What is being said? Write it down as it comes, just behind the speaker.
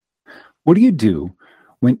What do you do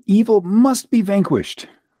when evil must be vanquished,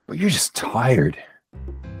 but you're just tired?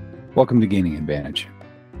 Welcome to Gaining Advantage.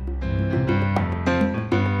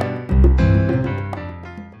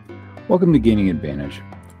 Welcome to Gaining Advantage.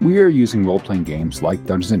 We are using role-playing games like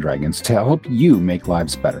Dungeons & Dragons to help you make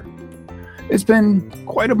lives better. It's been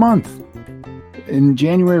quite a month. In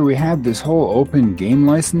January, we had this whole open game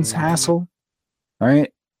license hassle,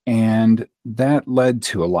 right? And that led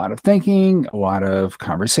to a lot of thinking, a lot of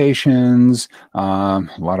conversations, a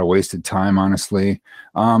lot of wasted time, honestly.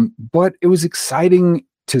 But it was exciting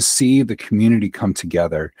to see the community come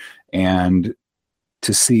together and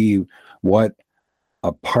to see what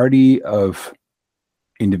a party of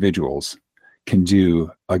individuals can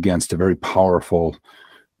do against a very powerful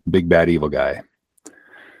big bad evil guy.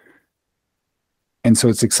 And so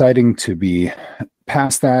it's exciting to be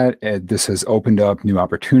past that. This has opened up new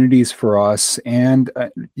opportunities for us, and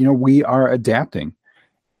we are adapting.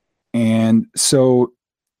 And so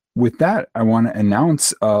with that, I want to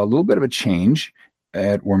announce a little bit of a change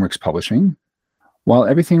at Wormworks Publishing. While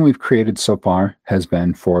everything we've created so far has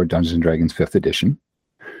been for Dungeons & Dragons 5th edition,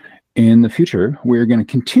 in the future, we're going to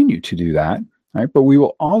continue to do that, right? But we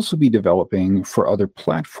will also be developing for other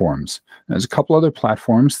platforms. There's a couple other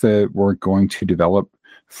platforms that we're going to develop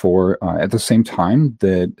for at the same time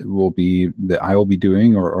that I will be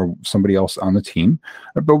doing or somebody else on the team.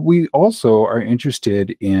 But we also are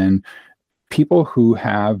interested in people who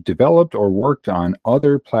have developed or worked on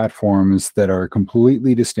other platforms that are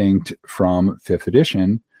completely distinct from 5th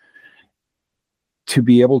edition to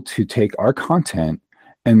be able to take our content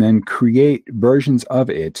and then create versions of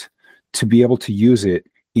it to be able to use it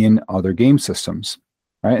in other game systems,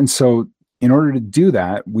 right? And so in order to do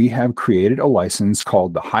that, we have created a license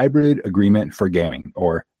called the Hybrid Agreement for Gaming,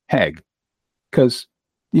 or HAG. Because,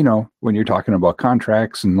 when you're talking about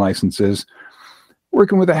contracts and licenses,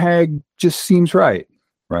 working with a HAG just seems right?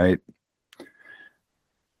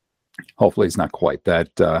 Hopefully it's not quite that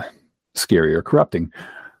scary or corrupting.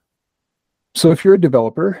 So if you're a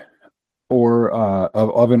developer or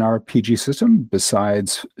of an RPG system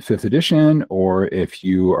besides 5th edition, or if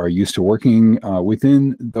you are used to working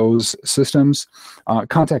within those systems,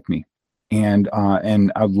 contact me. And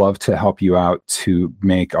I'd love to help you out to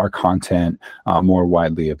make our content more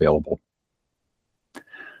widely available.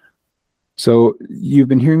 So you've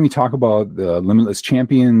been hearing me talk about the Limitless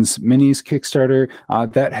Champions Minis Kickstarter.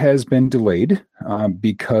 That has been delayed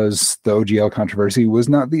because the OGL controversy was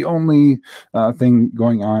not the only thing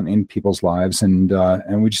going on in people's lives, and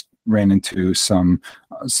we just ran into some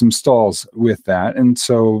stalls with that, and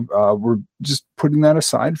so we're just putting that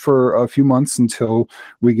aside for a few months until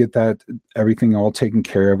we get everything all taken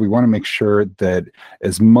care of. We want to make sure that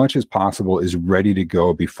as much as possible is ready to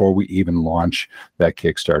go before we even launch that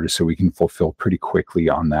Kickstarter, so we can fulfill pretty quickly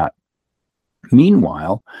on that.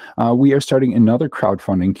 Meanwhile, we are starting another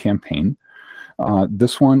crowdfunding campaign.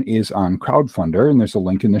 This one is on Crowdfunder, and there's a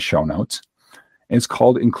link in the show notes. It's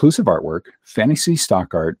called Inclusive Artwork, Fantasy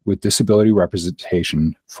Stock Art with Disability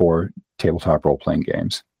Representation for Tabletop Role-Playing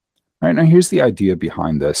Games. All right, now here's the idea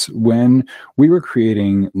behind this. When we were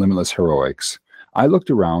creating Limitless Heroics, I looked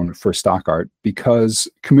around for stock art because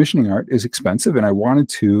commissioning art is expensive, and I wanted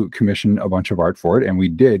to commission a bunch of art for it, and we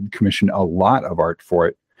did commission a lot of art for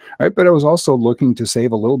it. All right, but I was also looking to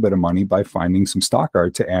save a little bit of money by finding some stock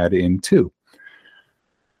art to add in too.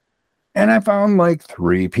 And I found like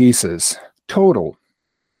 3 pieces total.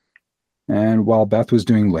 And while Beth was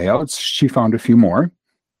doing layouts, she found a few more.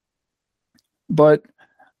 But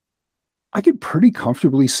I could pretty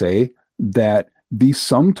comfortably say that the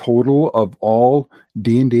sum total of all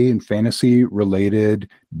D&D and fantasy related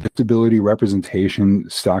disability representation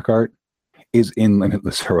stock art is in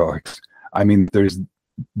Limitless Heroics. I mean, there's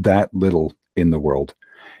that little in the world.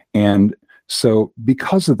 And so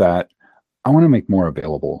because of that, I want to make more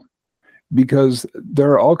available, because there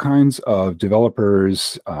are all kinds of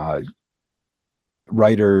developers,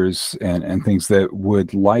 writers, and things that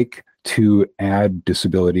would like to add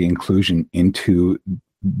disability inclusion into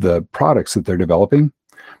the products that they're developing,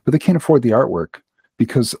 but they can't afford the artwork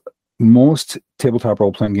because most tabletop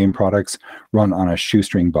role-playing game products run on a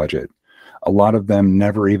shoestring budget. A lot of them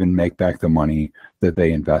never even make back the money that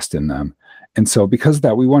they invest in them. And so because of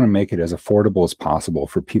that, we want to make it as affordable as possible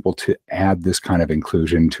for people to add this kind of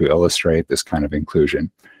inclusion, to illustrate this kind of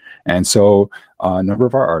inclusion. And so a number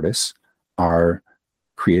of our artists are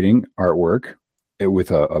creating artwork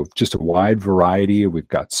with just a wide variety. We've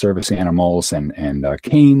got service animals and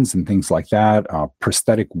canes and things like that,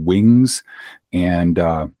 prosthetic wings, and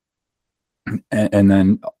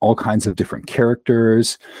then all kinds of different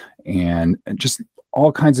characters, and just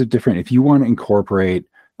all kinds of different. If you want to incorporate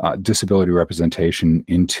disability representation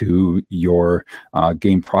into your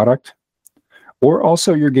game product, or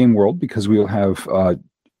also your game world, because we'll have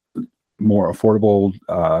more affordable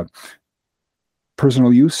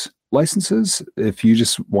personal use licenses if you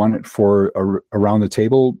just want it for a around the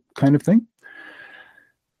table kind of thing.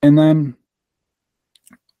 And then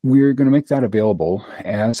we're going to make that available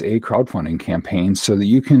as a crowdfunding campaign so that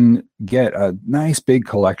you can get a nice big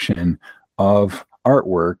collection of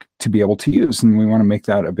artwork to be able to use. And we want to make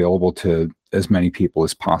that available to as many people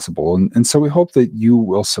as possible. And so we hope that you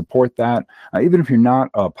will support that, even if you're not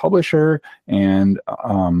a publisher and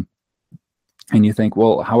you think,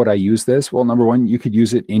 well, how would I use this? Well, number one, you could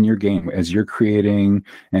use it in your game as you're creating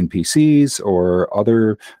NPCs or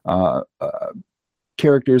other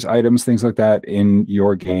characters, items, things like that in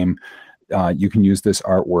your game. You can use this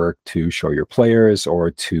artwork to show your players,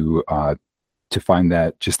 or to find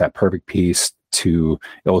that just that perfect piece to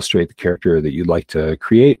illustrate the character that you'd like to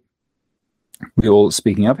create. We'll,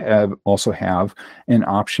 speaking of, also have an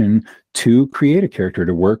option to create a character,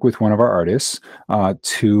 to work with one of our artists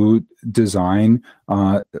to design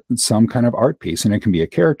some kind of art piece. And it can be a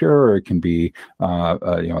character, or it can be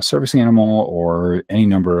a service animal, or any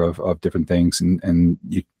number of different things. And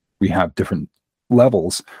we have different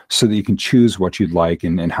levels so that you can choose what you'd like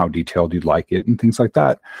and how detailed you'd like it and things like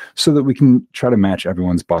that, so that we can try to match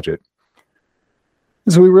everyone's budget.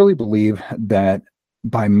 So we really believe that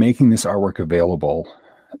by making this artwork available,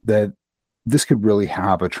 that this could really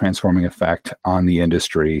have a transforming effect on the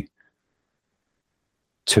industry,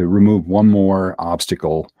 to remove one more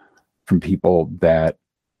obstacle from people that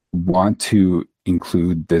want to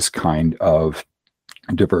include this kind of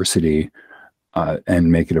diversity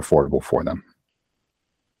and make it affordable for them.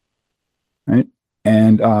 Right?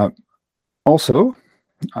 And also,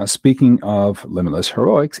 speaking of Limitless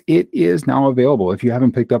Heroics, it is now available. If you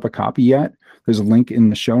haven't picked up a copy yet, there's a link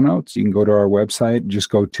in the show notes. You can go to our website,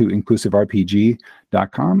 just go to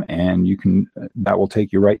inclusiverpg.com, and you can that will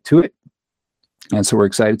take you right to it. And so we're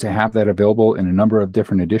excited to have that available in a number of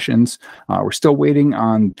different editions. We're still waiting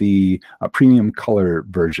on the premium color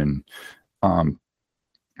version.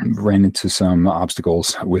 Ran into some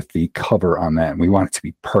obstacles with the cover on that, and we want it to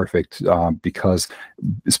be perfect because,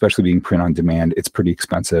 especially being print on demand, it's pretty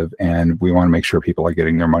expensive, and we want to make sure people are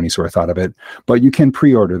getting their money's worth out of it. But you can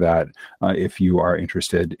pre-order that if you are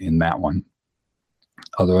interested in that one.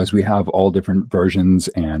 Otherwise, we have all different versions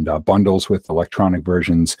and bundles with electronic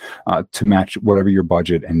versions to match whatever your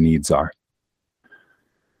budget and needs are.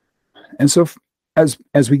 And so as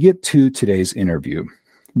we get to today's interview,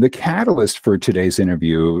 the catalyst for today's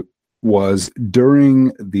interview was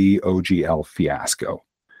during the OGL fiasco.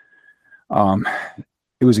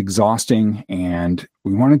 It was exhausting, and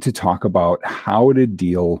we wanted to talk about how to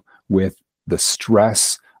deal with the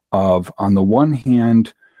stress of, on the one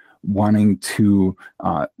hand, wanting to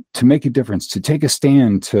make a difference, to take a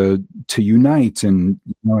stand, to unite and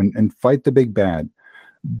fight the big bad,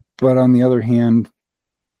 but on the other hand,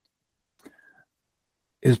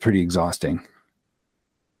 it was pretty exhausting.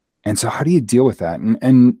 And so how do you deal with that?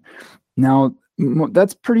 And now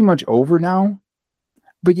that's pretty much over now,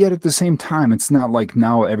 but yet at the same time, it's not like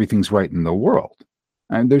now everything's right in the world.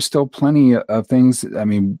 And there's still plenty of things. I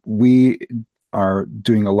mean, we are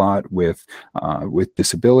doing a lot with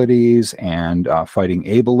disabilities and fighting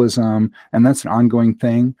ableism, and that's an ongoing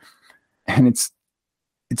thing. And it's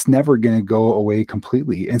never going to go away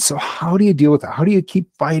completely. And so how do you deal with that? How do you keep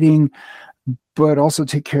fighting, but also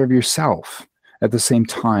take care of yourself at the same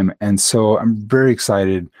time? And so I'm very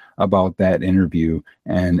excited about that interview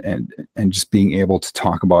and just being able to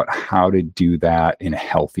talk about how to do that in a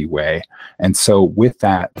healthy way. And so with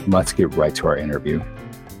that, let's get right to our interview.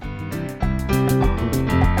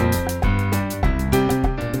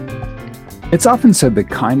 It's often said that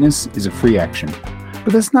kindness is a free action,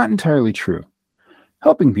 but that's not entirely true.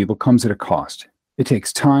 Helping people comes at a cost. It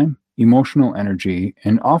takes time, emotional energy,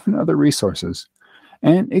 and often other resources,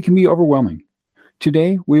 and it can be overwhelming.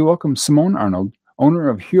 Today, we welcome Simone Arnold, owner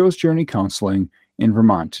of Hero's Journey Counseling in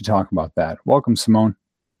Vermont, to talk about that. Welcome, Simone.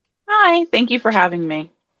 Hi, thank you for having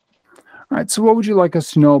me. All right, so what would you like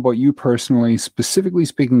us to know about you personally, specifically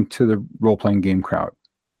speaking to the role-playing game crowd?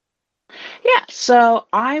 Yeah, so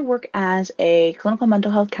I work as a clinical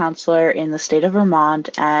mental health counselor in the state of Vermont,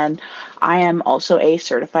 and I am also a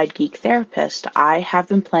certified geek therapist. I have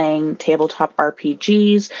been playing tabletop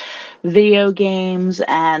RPGs, video games,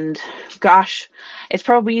 and gosh, it's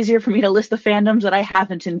probably easier for me to list the fandoms that I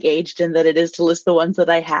haven't engaged in than it is to list the ones that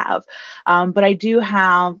I have. But I do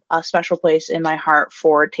have a special place in my heart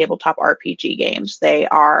for tabletop RPG games. They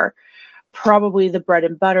are probably the bread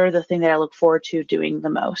and butter, the thing that I look forward to doing the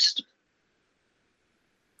most.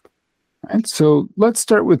 And so let's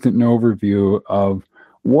start with an overview of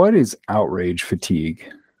what is outrage fatigue.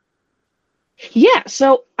 Yeah,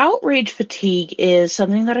 so outrage fatigue is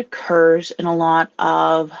something that occurs in a lot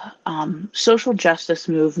of social justice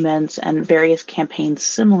movements and various campaigns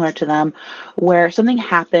similar to them, where something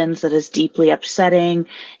happens that is deeply upsetting,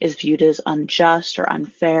 is viewed as unjust or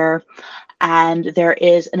unfair, and there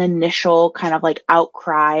is an initial kind of like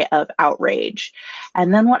outcry of outrage.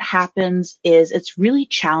 And then what happens is it's really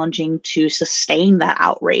challenging to sustain that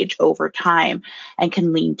outrage over time and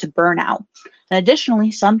can lead to burnout. And additionally,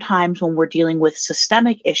 sometimes when we're dealing with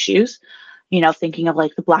systemic issues, thinking of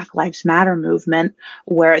like the Black Lives Matter movement,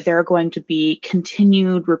 where there are going to be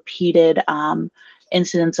continued, repeated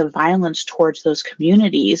incidents of violence towards those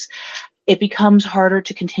communities, it becomes harder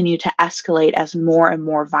to continue to escalate as more and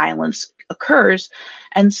more violence occurs.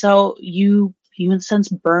 And so you in a sense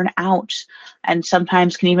burn out, and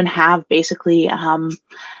sometimes can even have basically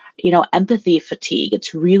empathy fatigue.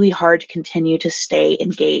 It's really hard to continue to stay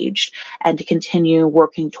engaged and to continue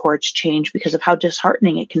working towards change because of how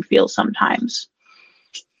disheartening it can feel sometimes.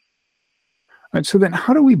 Right, so then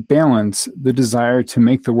how do we balance the desire to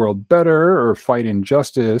make the world better or fight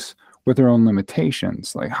injustice with our own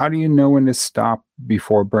limitations? Like, how do you know when to stop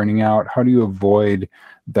before burning out? How do you avoid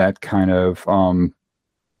that kind of,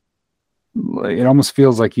 it almost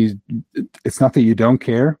feels like it's not that you don't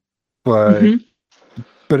care, but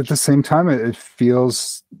but at the same time, it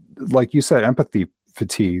feels like you said, empathy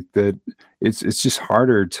fatigue, that it's just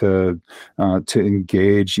harder to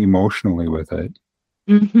engage emotionally with it.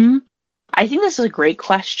 I think this is a great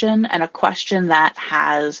question, and a question that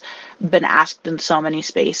has been asked in so many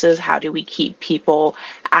spaces. How do we keep people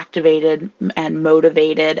activated and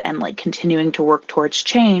motivated and like continuing to work towards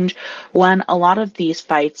change when a lot of these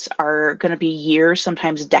fights are going to be years,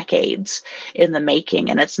 sometimes decades in the making,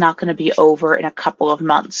 and it's not going to be over in a couple of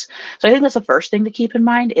months? So I think that's the first thing to keep in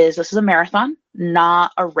mind is this is a marathon,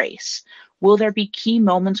 not a race. Will there be key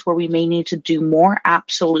moments where we may need to do more?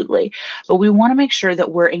 Absolutely. But we want to make sure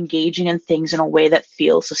that we're engaging in things in a way that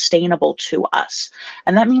feels sustainable to us.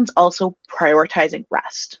 And that means also prioritizing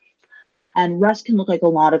rest. And rest can look like a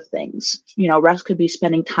lot of things. Rest could be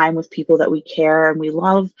spending time with people that we care and we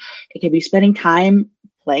love. It could be spending time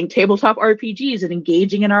playing tabletop RPGs and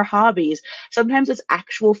engaging in our hobbies. Sometimes it's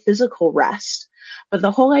actual physical rest. But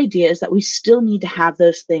the whole idea is that we still need to have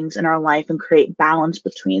those things in our life and create balance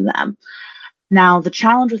between them. Now, the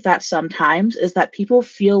challenge with that sometimes is that people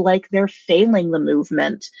feel like they're failing the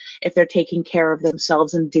movement if they're taking care of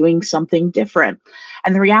themselves and doing something different.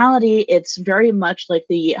 And the reality, it's very much like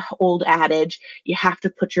the old adage, you have to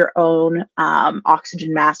put your own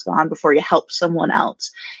oxygen mask on before you help someone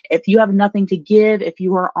else. If you have nothing to give, if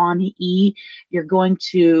you are on E, you're going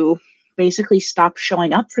to basically stop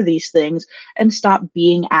showing up for these things and stop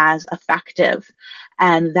being as effective.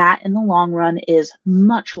 And that in the long run is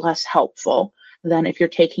much less helpful than if you're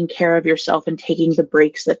taking care of yourself and taking the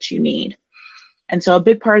breaks that you need. And so a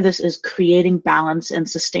big part of this is creating balance and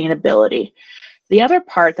sustainability. The other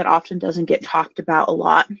part that often doesn't get talked about a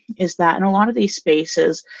lot is that in a lot of these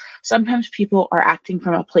spaces, sometimes people are acting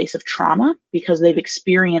from a place of trauma because they've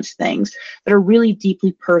experienced things that are really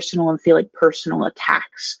deeply personal and feel like personal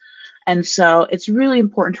attacks. And so it's really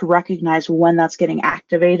important to recognize when that's getting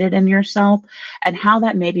activated in yourself and how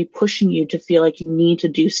that may be pushing you to feel like you need to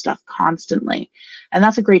do stuff constantly. And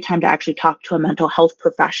that's a great time to actually talk to a mental health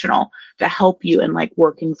professional to help you in like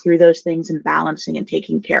working through those things and balancing and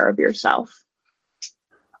taking care of yourself.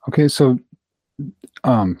 Okay, so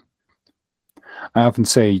I often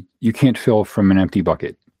say you can't fill from an empty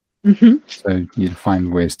bucket. So you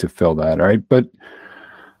find ways to fill that, all right? But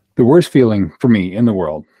the worst feeling for me in the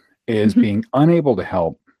world is being unable to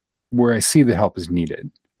help where I see the help is needed,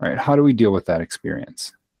 right? How do we deal with that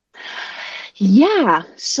experience? Yeah.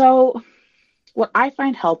 So what I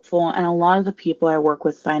find helpful, and a lot of the people I work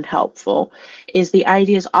with find helpful, is the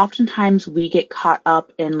idea is oftentimes we get caught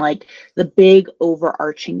up in like the big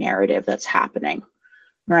overarching narrative that's happening.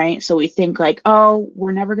 Right. So we think like, oh,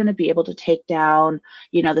 we're never going to be able to take down,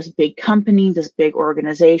 this big company, this big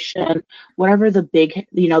organization, whatever the big,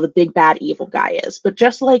 the big bad evil guy is. But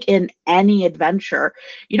just like in any adventure,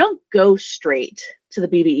 you don't go straight to the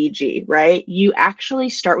BBEG, right? You actually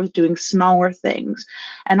start with doing smaller things.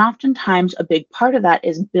 And oftentimes a big part of that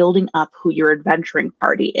is building up who your adventuring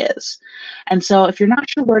party is. And so if you're not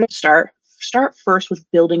sure where to start first with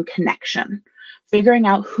building connection. figuring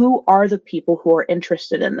out who are the people who are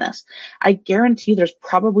interested in this. I guarantee there's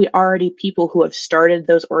probably already people who have started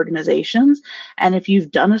those organizations. And if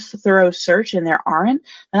you've done a thorough search and there aren't,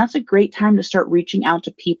 then that's a great time to start reaching out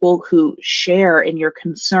to people who share in your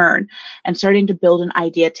concern and starting to build an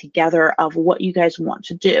idea together of what you guys want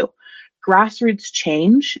to do. Grassroots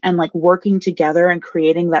change and like working together and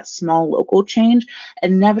creating that small local change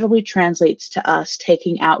inevitably translates to us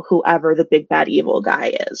taking out whoever the big bad evil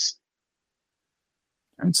guy is.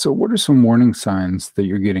 And so what are some warning signs that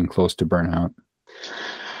you're getting close to burnout?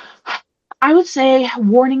 I would say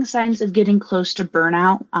warning signs of getting close to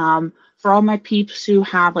burnout. For all my peeps who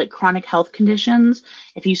have like chronic health conditions,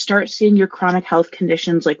 if you start seeing your chronic health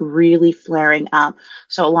conditions like really flaring up,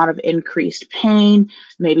 so a lot of increased pain,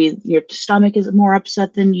 maybe your stomach is more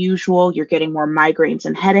upset than usual, you're getting more migraines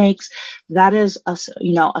and headaches, that is a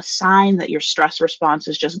sign that your stress response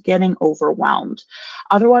is just getting overwhelmed.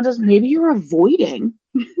 Other ones is maybe you're avoiding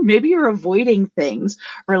things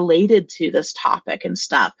related to this topic and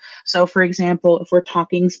stuff. So for example, if we're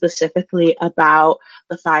talking specifically about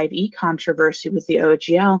the 5e controversy with the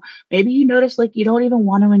OGL, maybe you notice like you don't even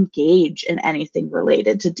want to engage in anything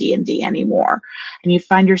related to D&D anymore. And you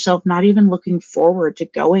find yourself not even looking forward to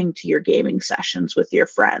going to your gaming sessions with your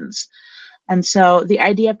friends. And so the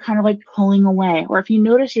idea of kind of like pulling away, or if you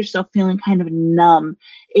notice yourself feeling kind of numb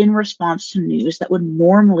in response to news that would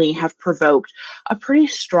normally have provoked a pretty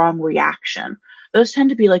strong reaction, those tend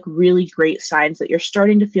to be like really great signs that you're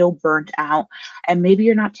starting to feel burnt out, and maybe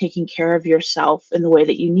you're not taking care of yourself in the way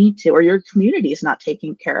that you need to, or your community is not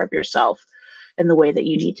taking care of yourself in the way that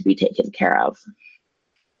you need to be taken care of.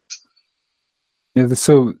 Yeah, that's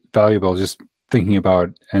so valuable, just thinking about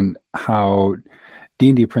and how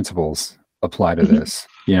D&D principles apply to this.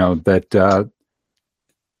 That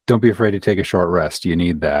don't be afraid to take a short rest. You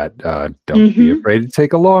need that. Don't be afraid to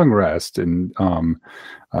take a long rest. And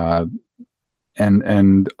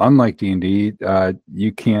unlike D&D,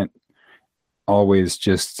 you can't always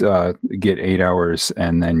just get 8 hours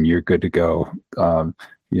and then you're good to go.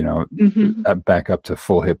 Back up to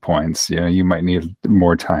full hit points. You might need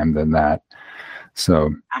more time than that.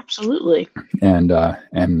 So absolutely. And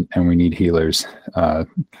we need healers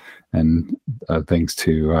and things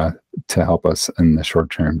to help us in the short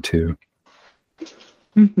term too.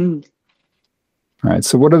 All right.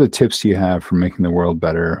 So what other tips do you have for making the world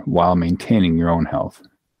better while maintaining your own health?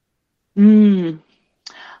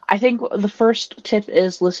 I think the first tip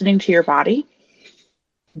is listening to your body.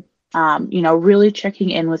 Really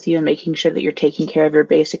checking in with you and making sure that you're taking care of your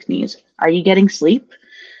basic needs. Are you getting sleep?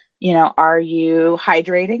 Are you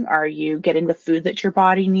hydrating? Are you getting the food that your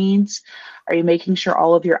body needs? Are you making sure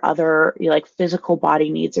all of your other physical body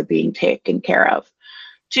needs are being taken care of?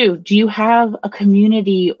 2, do you have a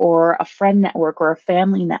community or a friend network or a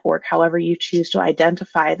family network, however you choose to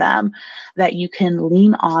identify them, that you can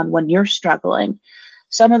lean on when you're struggling?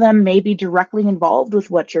 Some of them may be directly involved with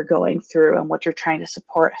what you're going through and what you're trying to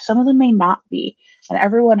support. Some of them may not be, and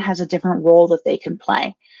everyone has a different role that they can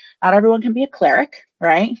play. Not everyone can be a cleric,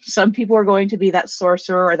 right? Some people are going to be that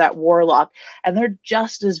sorcerer or that warlock, and they're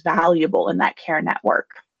just as valuable in that care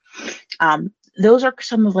network. Those are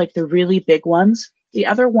some of the really big ones. The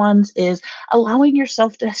other ones is allowing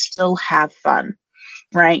yourself to still have fun,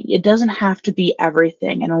 right? It doesn't have to be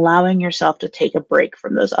everything, and allowing yourself to take a break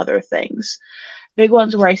from those other things. Big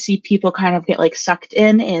ones where I see people kind of get sucked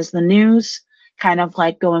in is the news. Kind of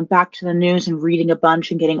going back to the news and reading a bunch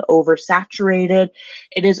and getting oversaturated.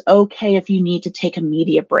 It is okay if you need to take a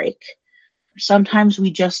media break. Sometimes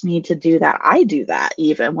we just need to do that. I do that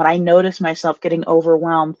even when I notice myself getting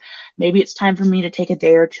overwhelmed. Maybe it's time for me to take a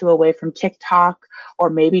day or two away from TikTok, or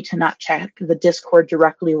maybe to not check the Discord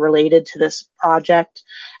directly related to this project,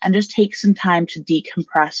 and just take some time to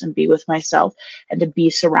decompress and be with myself and to be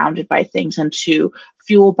surrounded by things and to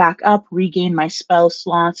fuel back up, regain my spell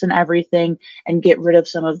slots and everything, and get rid of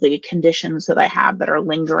some of the conditions that I have that are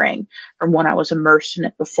lingering from when I was immersed in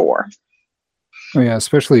it before. Oh yeah,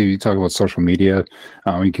 especially you talk about social media.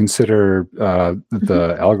 We consider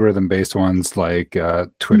the algorithm-based ones like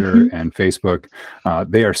Twitter and Facebook.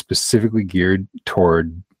 They are specifically geared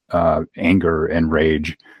toward anger and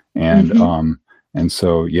rage, and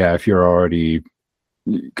so yeah, if you're already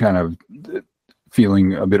kind of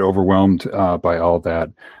feeling a bit overwhelmed by all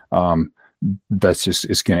that, that's just,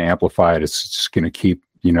 it's going to amplify it. It's just going to keep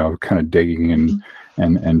kind of digging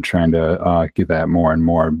and trying to get that more and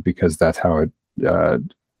more, because that's how it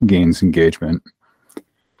gains engagement.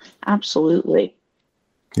 Absolutely.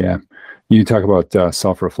 Yeah. You talk about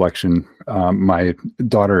self-reflection. My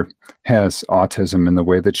daughter has autism, in the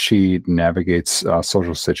way that she navigates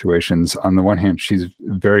social situations. On the one hand, she's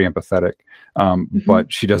very empathetic, Mhm.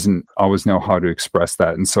 but she doesn't always know how to express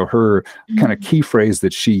that. And so her kind of Mhm. key phrase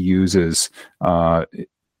that she uses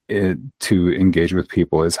to engage with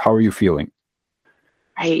people is, "How are you feeling?"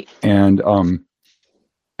 Right. And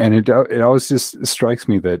it always just strikes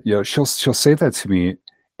me that, she'll say that to me,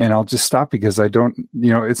 and I'll just stop because I don't,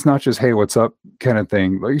 it's not just, "Hey, what's up?" kind of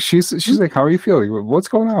thing. Like she's like, "How are you feeling? What's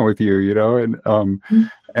going on with you?"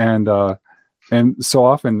 Mhm. And and so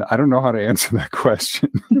often I don't know how to answer that question.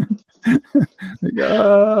 Like,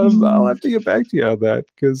 I'll Mhm. have to get back to you on that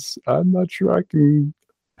because I'm not sure I can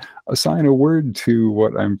assign a word to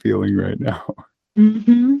what I'm feeling right now.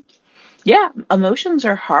 Mhm. Yeah, emotions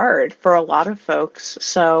are hard for a lot of folks.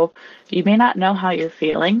 So you may not know how you're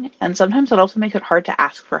feeling. And sometimes it also makes it hard to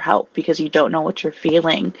ask for help because you don't know what you're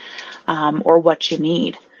feeling, or what you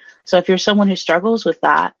need. So if you're someone who struggles with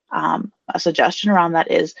that, a suggestion around that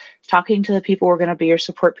is talking to the people who are going to be your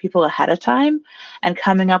support people ahead of time and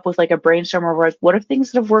coming up with like a brainstorm of like, what are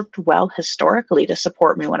things that have worked well historically to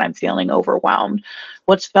support me when I'm feeling overwhelmed?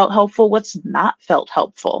 What's felt helpful? What's not felt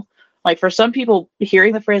helpful? Like for some people,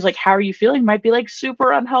 hearing the phrase like "How are you feeling?" might be like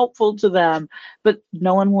super unhelpful to them, but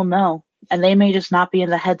no one will know, and they may just not be in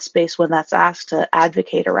the headspace when that's asked to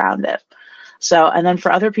advocate around it. So, and then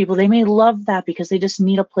for other people, they may love that because they just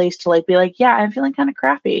need a place to like be like, "Yeah, I'm feeling kind of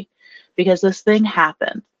crappy because this thing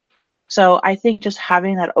happened." So I think just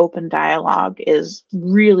having that open dialogue is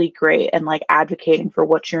really great, and like advocating for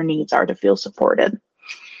what your needs are to feel supported.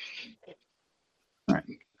 All right.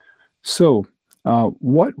 So,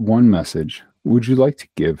 what one message would you like to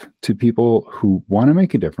give to people who want to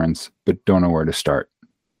make a difference but don't know where to start?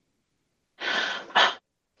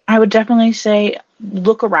 I would definitely say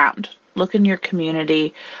look around, look in your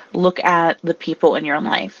community, look at the people in your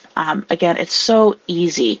life. Again, it's so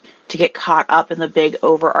easy to get caught up in the big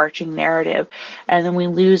overarching narrative, and then we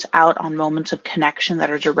lose out on moments of connection that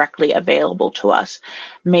are directly available to us.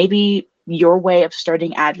 Maybe your way of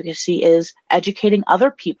starting advocacy is educating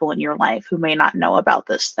other people in your life who may not know about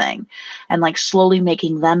this thing and like slowly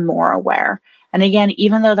making them more aware. And again,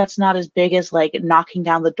 even though that's not as big as like knocking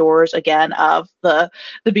down the doors again of the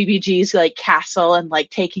BBG's like castle and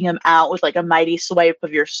like taking them out with like a mighty swipe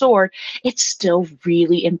of your sword, it's still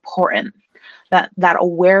really important. That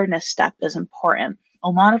awareness step is important. A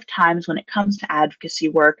lot of times when it comes to advocacy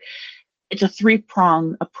work, it's a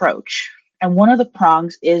three-prong approach. And one of the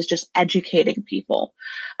prongs is just educating people.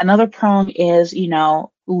 Another prong is,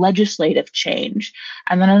 legislative change.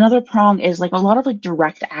 And then another prong is like a lot of like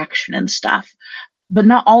direct action and stuff, but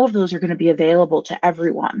not all of those are going to be available to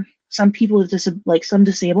everyone. Some people with like some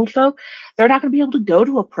disabled folk, they're not going to be able to go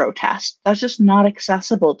to a protest. That's just not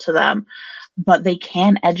accessible to them. But they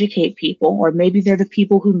can educate people, or maybe they're the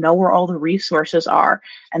people who know where all the resources are,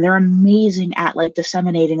 and they're amazing at like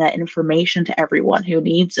disseminating that information to everyone who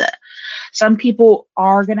needs it. Some people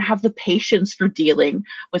are going to have the patience for dealing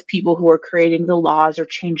with people who are creating the laws or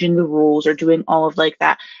changing the rules or doing all of like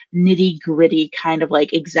that nitty gritty kind of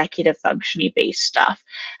like executive functiony based stuff.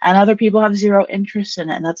 And other people have zero interest in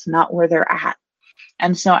it, and that's not where they're at.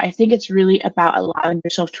 And so I think it's really about allowing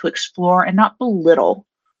yourself to explore and not belittle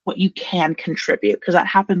what you can contribute, because that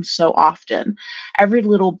happens so often. Every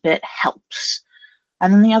little bit helps.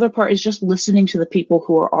 And then the other part is just listening to the people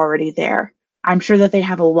who are already there. I'm sure that they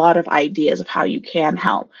have a lot of ideas of how you can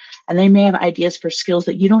help, and they may have ideas for skills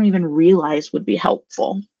that you don't even realize would be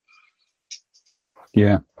helpful.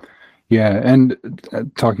 Yeah. Yeah, and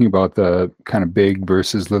talking about the kind of big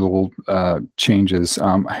versus little changes,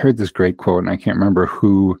 I heard this great quote, and I can't remember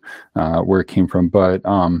where it came from, but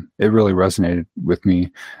it really resonated with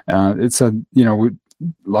me. It said,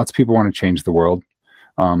 lots of people want to change the world,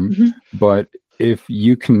 Hmm. but if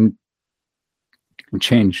you can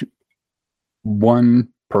change one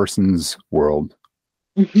person's world,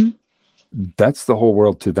 Hmm. that's the whole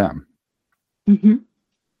world to them, Hmm.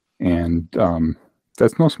 and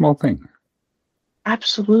that's no small thing.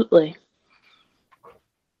 Absolutely.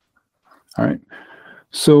 All right.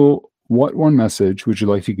 So, what one message would you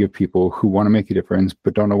like to give people who want to make a difference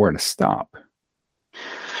but don't know where to stop?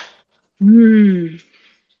 Hmm.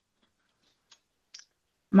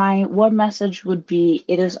 My one message would be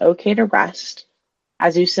it is okay to rest.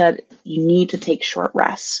 As you said, you need to take short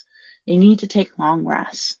rests. You need to take long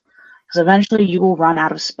rests because eventually you will run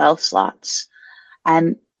out of spell slots.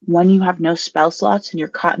 And when you have no spell slots and you're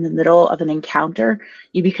caught in the middle of an encounter,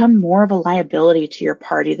 you become more of a liability to your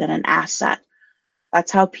party than an asset.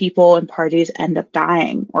 That's how people and parties end up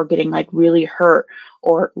dying or getting like really hurt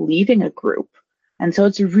or leaving a group. And so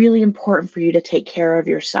it's really important for you to take care of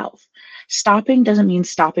yourself. Stopping doesn't mean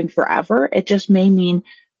stopping forever, it just may mean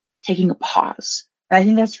taking a pause. And I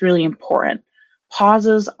think that's really important.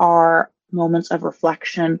 Pauses are moments of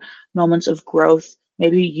reflection, moments of growth,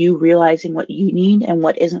 maybe you realizing what you need and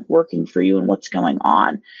what isn't working for you and what's going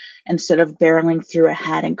on, instead of barreling through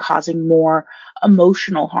ahead and causing more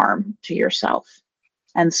emotional harm to yourself.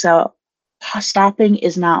 And so stopping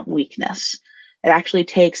is not weakness. It actually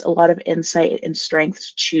takes a lot of insight and strength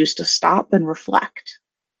to choose to stop and reflect.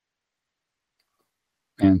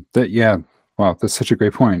 And wow, that's such a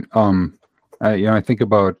great point. I think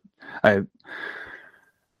about,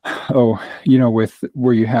 with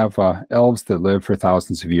where you have elves that live for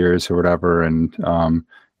thousands of years or whatever, and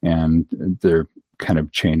they're kind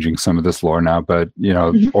of changing some of this lore now, but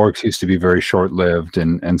orcs used to be very short-lived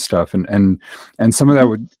and stuff, and some of that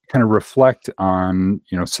would kind of reflect on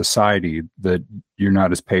society, that you're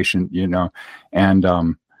not as patient,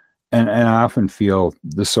 and I often feel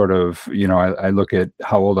this sort of, I look at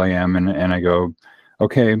how old I am and I go,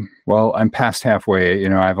 okay, well, I'm past halfway,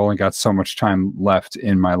 I've only got so much time left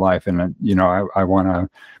in my life, and I want to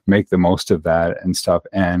make the most of that and stuff.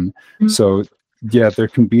 And so yeah, there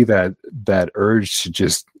can be that urge to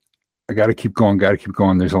just, I got to keep going.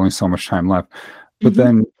 There's only so much time left. But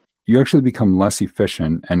then you actually become less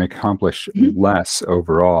efficient and accomplish less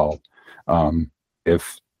overall.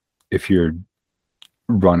 If you're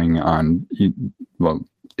running on,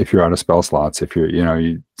 if you're out of spell slots, if you're,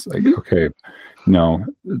 it's like, okay, no,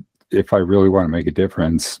 if I really want to make a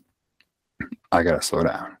difference, I got to slow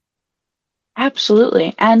down.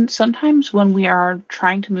 Absolutely. And sometimes when we are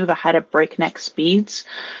trying to move ahead at breakneck speeds,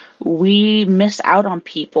 we miss out on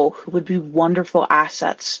people who would be wonderful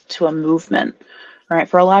assets to a movement, right?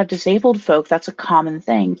 For a lot of disabled folk, that's a common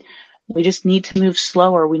thing. We just need to move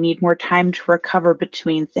slower. We need more time to recover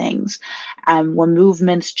between things. When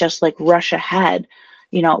movements just like rush ahead,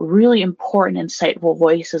 really important, insightful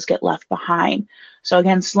voices get left behind. So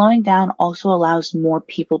again, slowing down also allows more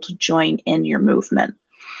people to join in your movement.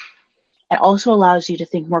 It also allows you to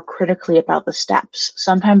think more critically about the steps.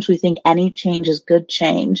 Sometimes we think any change is good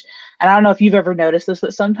change. And I don't know if you've ever noticed this,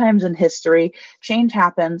 but sometimes in history, change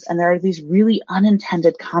happens and there are these really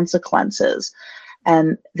unintended consequences.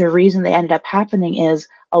 And the reason they ended up happening is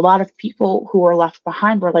a lot of people who were left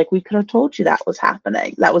behind were like, we could have told you that was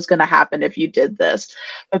happening. That was going to happen if you did this.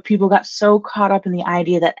 But people got so caught up in the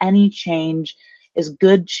idea that any change is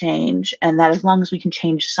good change, and that as long as we can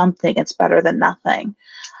change something, it's better than nothing.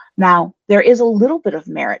 Now, there is a little bit of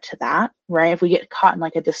merit to that, right? If we get caught in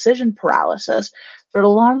like a decision paralysis, but a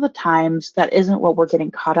lot of the times that isn't what we're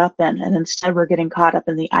getting caught up in. And instead we're getting caught up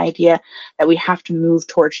in the idea that we have to move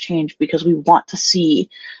towards change because we want to see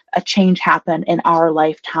a change happen in our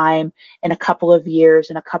lifetime, in a couple of years,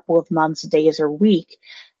 in a couple of months, days, or week.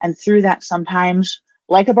 And through that, sometimes,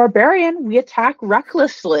 like a barbarian, we attack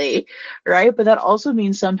recklessly, right? But that also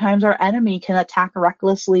means sometimes our enemy can attack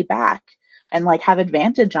recklessly back and like have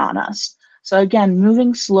advantage on us. So again,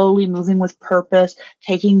 moving slowly, moving with purpose,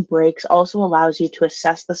 taking breaks also allows you to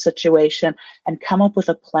assess the situation and come up with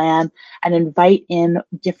a plan and invite in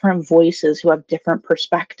different voices who have different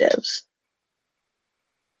perspectives.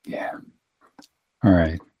 Yeah. All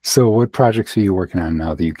right. So what projects are you working on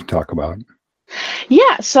now that you can talk about?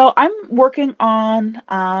 Yeah, so I'm working on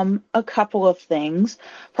a couple of things.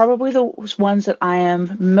 Probably the ones that I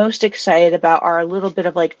am most excited about are a little bit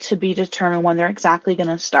of like to be determined when they're exactly going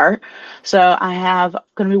to start. So I have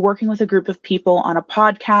going to be working with a group of people on a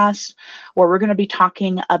podcast where we're going to be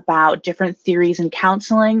talking about different theories in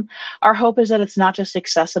counseling. Our hope is that it's not just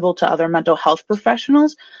accessible to other mental health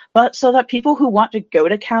professionals, but so that people who want to go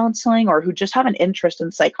to counseling or who just have an interest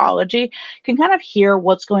in psychology can kind of hear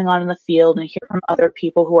what's going on in the field and hear from other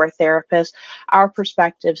people who are therapists, our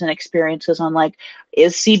perspectives and experiences on like,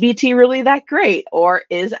 is CBT really that great? Or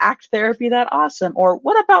is ACT therapy that awesome? Or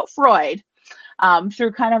what about Freud?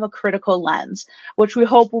 Through kind of a critical lens, which we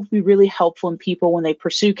hope will be really helpful in people when they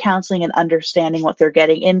pursue counseling and understanding what they're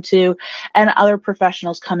getting into, and other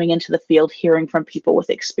professionals coming into the field hearing from people with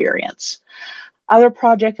experience. Other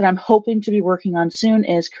project that I'm hoping to be working on soon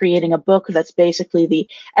is creating a book that's basically the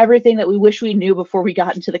everything that we wish we knew before we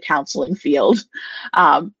got into the counseling field.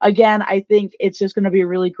 Again, I think it's just going to be a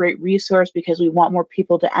really great resource because we want more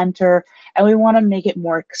people to enter and we want to make it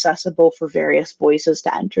more accessible for various voices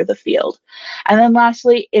to enter the field. And then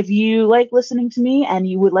lastly, if you like listening to me and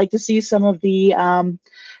you would like to see some of the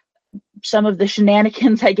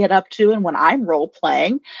shenanigans I get up to and when I'm role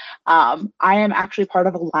playing, I am actually part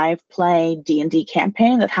of a live play D&D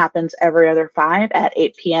campaign that happens every other 5 at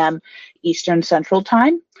 8 p.m. Eastern Central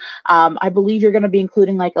Time. I believe you're going to be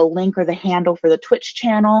including like a link or the handle for the Twitch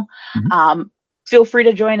channel. feel free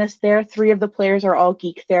to join us there. 3 of the players are all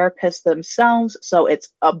geek therapists themselves, so it's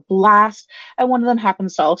a blast. And one of them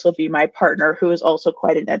happens to also be my partner, who is also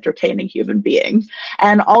quite an entertaining human being.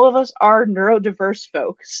 And all of us are neurodiverse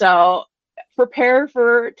folk, so prepare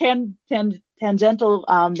for tangential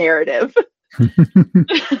narrative.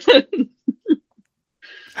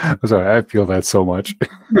 Sorry, I feel that so much.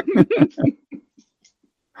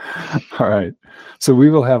 All right. So we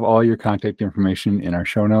will have all your contact information in our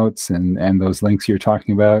show notes and those links you're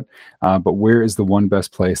talking about. But where is the one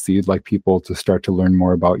best place that you'd like people to start to learn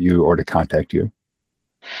more about you or to contact you?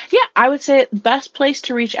 Yeah, I would say the best place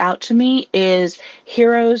to reach out to me is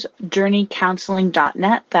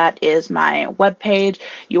heroesjourneycounseling.net. That is my webpage.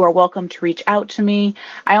 You are welcome to reach out to me.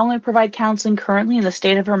 I only provide counseling currently in the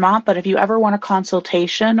state of Vermont, but if you ever want a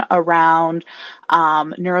consultation around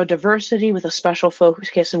neurodiversity with a special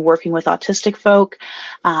focus in working with autistic folk,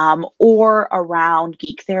 or around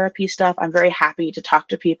geek therapy stuff, I'm very happy to talk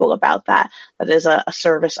to people about that. That is a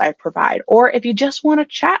service I provide. Or if you just want to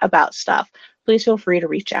chat about stuff, please feel free to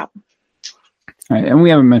reach out. All right, and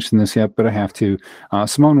we haven't mentioned this yet, but I have to.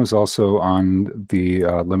 Simone was also on the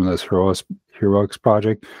Limitless Heroics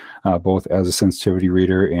project, both as a sensitivity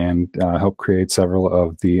reader and helped create several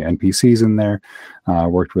of the NPCs in there.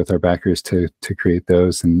 Worked with our backers to create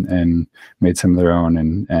those and made some of their own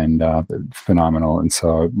and phenomenal. And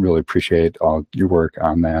so I really appreciate all your work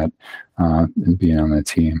on that and being on the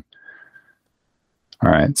team. All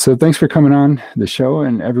right. So thanks for coming on the show,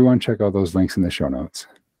 and everyone check out those links in the show notes.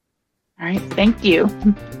 All right. Thank you.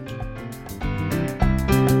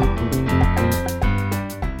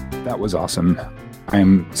 That was awesome.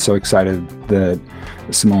 I'm so excited that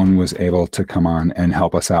Simone was able to come on and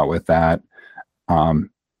help us out with that.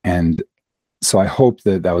 And so I hope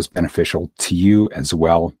that that was beneficial to you as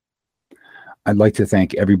well. I'd like to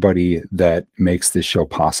thank everybody that makes this show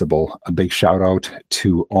possible. A big shout out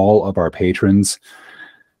to all of our patrons,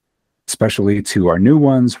 especially to our new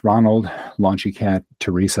ones, Ronald, Launchy Cat,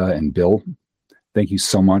 Teresa, and Bill. Thank you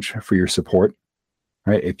so much for your support.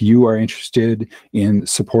 All right, if you are interested in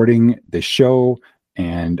supporting the show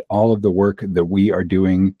and all of the work that we are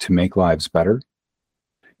doing to make lives better,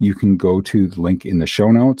 you can go to the link in the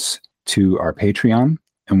show notes to our Patreon.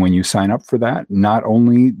 And when you sign up for that, not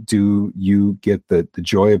only do you get the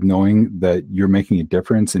joy of knowing that you're making a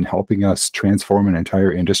difference in helping us transform an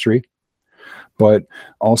entire industry, but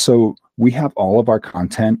also we have all of our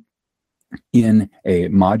content in a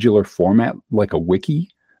modular format, like a wiki.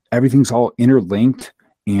 Everything's all interlinked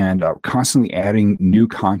and constantly adding new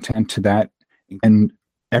content to that. And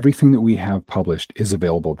everything that we have published is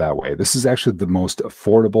available that way. This is actually the most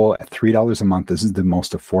affordable, at $3 a month. This is the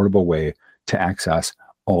most affordable way to access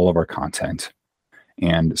all of our content.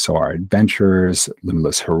 And so our adventures,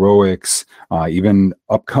 Limitless Heroics, even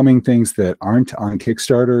upcoming things that aren't on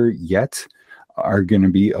Kickstarter yet are going to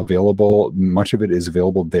be available. Much of it is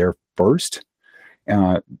available there first.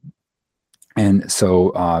 And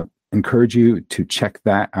so encourage you to check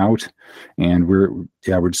that out. And we're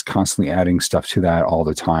just constantly adding stuff to that all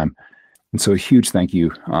the time. And so a huge thank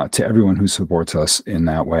you to everyone who supports us in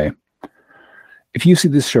that way. If you see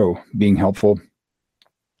this show being helpful,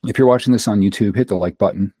 if you're watching this on YouTube, hit the like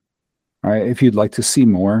button. All right. If you'd like to see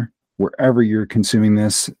more, wherever you're consuming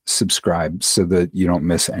this, subscribe so that you don't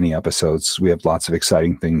miss any episodes. We have lots of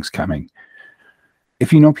exciting things coming.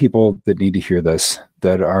 If you know people that need to hear this,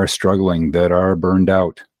 that are struggling, that are burned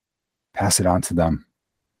out, pass it on to them.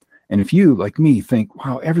 And if you, like me, think,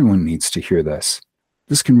 wow, everyone needs to hear this,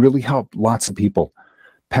 this can really help lots of people,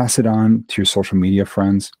 pass it on to your social media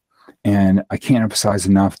friends. And I can't emphasize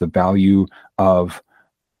enough the value of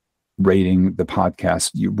rating the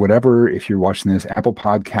podcast. Whatever, if you're watching this, Apple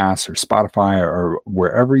Podcasts or Spotify or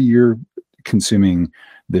wherever you're consuming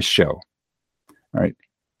this show, all right,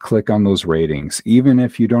 click on those ratings. Even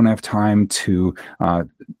if you don't have time to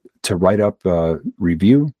write up a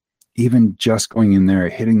review, even just going in there,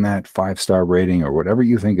 hitting that 5-star rating or whatever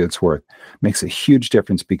you think it's worth makes a huge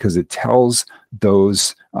difference, because it tells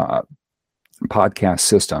those podcast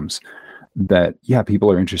systems that, yeah, people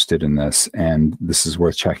are interested in this and this is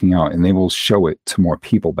worth checking out, and they will show it to more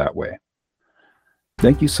people that way.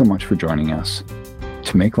 Thank you so much for joining us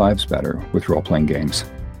to make lives better with role-playing games.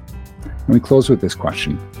 And we close with this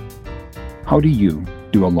question: how do you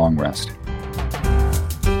do a long rest?